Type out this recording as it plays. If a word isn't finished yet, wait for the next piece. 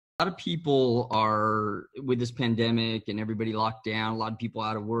A lot of people are, with this pandemic and everybody locked down, a lot of people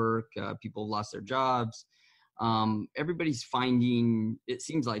out of work, people lost their jobs. Everybody's finding, it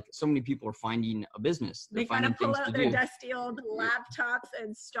seems like so many people are finding a business. They kind of pull out their dusty old laptops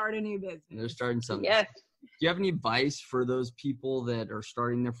and start a new business. And they're starting something. Yes. Do you have any advice for those people that are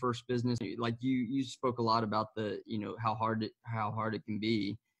starting their first business? Like you spoke a lot about how hard it can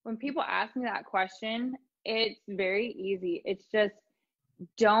be. When people ask me that question, it's very easy. It's just,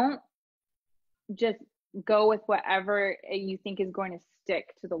 don't just go with whatever you think is going to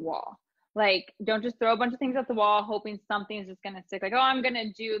stick to the wall. Like, don't just throw a bunch of things at the wall hoping something is just going to stick. Like, oh, I'm going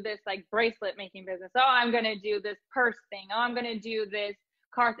to do this like bracelet making business. Oh, I'm going to do this purse thing. Oh, I'm going to do this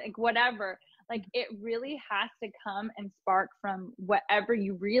car thing, whatever. Like, it really has to come and spark from whatever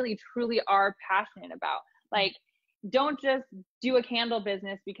you really truly are passionate about. Like, don't just do a candle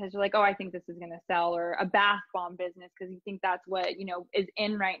business because you're like, oh, I think this is going to sell, or a bath bomb business because you think that's what, is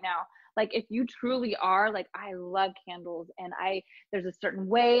in right now. Like, if you truly are like, I love candles and there's a certain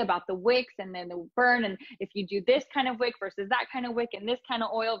way about the wicks and then they'll burn. And if you do this kind of wick versus that kind of wick and this kind of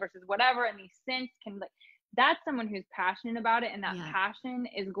oil versus whatever, and these scents that's someone who's passionate about it. And that passion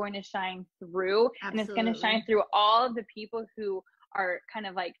is going to shine through. Absolutely. And it's going to shine through all of the people who are kind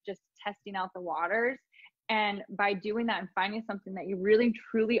of like just testing out the waters. And by doing that and finding something that you really,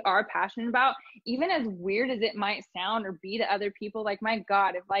 truly are passionate about, even as weird as it might sound or be to other people, like, my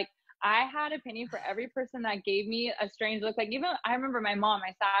God, if like I had a penny for every person that gave me a strange look, like, even I remember my mom,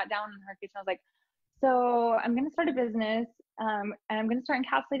 I sat down in her kitchen, I was like, so I'm going to start a business and I'm going to start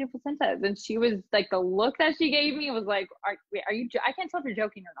encapsulated placentas. And she was like, the look that she gave me was like, are you, I can't tell if you're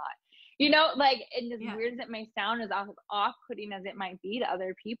joking or not. Like, and as weird as it may sound, as off-putting as it might be to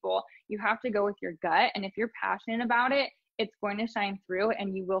other people, you have to go with your gut. And if you're passionate about it, it's going to shine through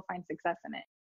and you will find success in it.